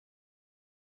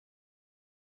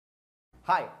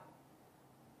Hi,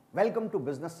 welcome to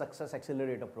Business Success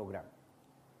Accelerator program.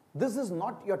 This is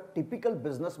not your typical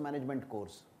business management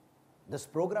course. This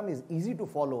program is easy to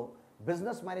follow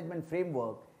business management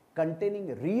framework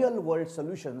containing real world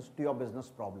solutions to your business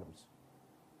problems.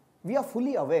 We are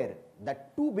fully aware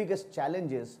that two biggest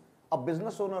challenges a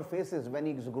business owner faces when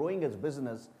he is growing his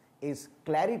business is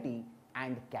clarity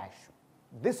and cash.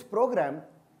 This program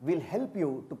will help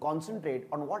you to concentrate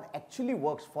on what actually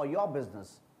works for your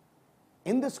business.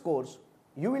 In this course,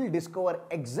 you will discover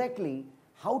exactly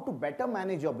how to better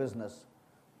manage your business,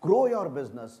 grow your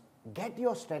business, get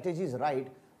your strategies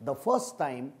right the first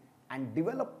time, and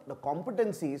develop the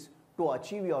competencies to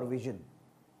achieve your vision.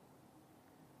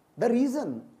 The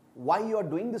reason why you are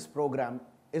doing this program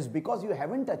is because you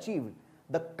haven't achieved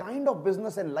the kind of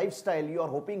business and lifestyle you are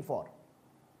hoping for.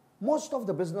 Most of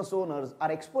the business owners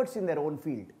are experts in their own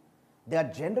field. They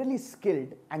are generally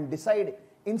skilled and decide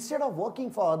instead of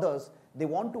working for others, they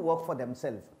want to work for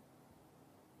themselves.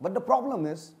 But the problem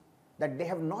is that they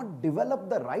have not developed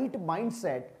the right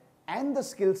mindset and the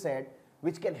skill set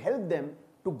which can help them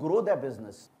to grow their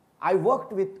business. I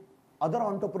worked with other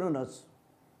entrepreneurs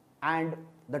and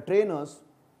the trainers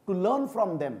to learn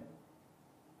from them.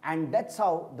 And that's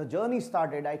how the journey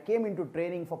started. I came into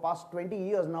training for past 20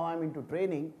 years now. I'm into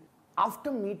training.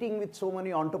 After meeting with so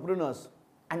many entrepreneurs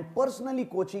and personally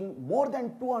coaching more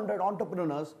than 200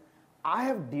 entrepreneurs, I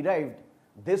have derived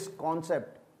this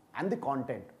concept and the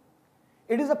content.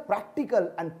 It is a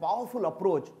practical and powerful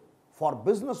approach for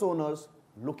business owners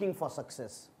looking for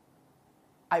success.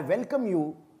 I welcome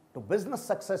you to Business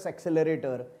Success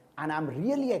Accelerator, and I'm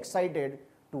really excited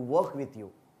to work with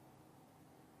you.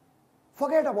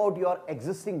 Forget about your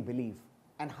existing belief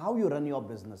and how you run your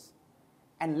business,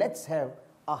 and let's have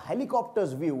a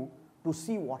helicopter's view to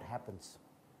see what happens.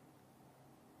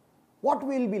 What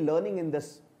we'll be learning in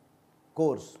this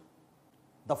course.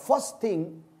 The first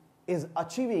thing is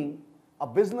achieving a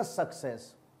business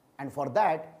success, and for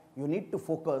that you need to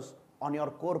focus on your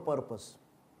core purpose.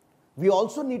 We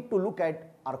also need to look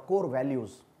at our core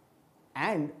values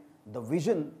and the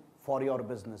vision for your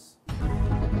business.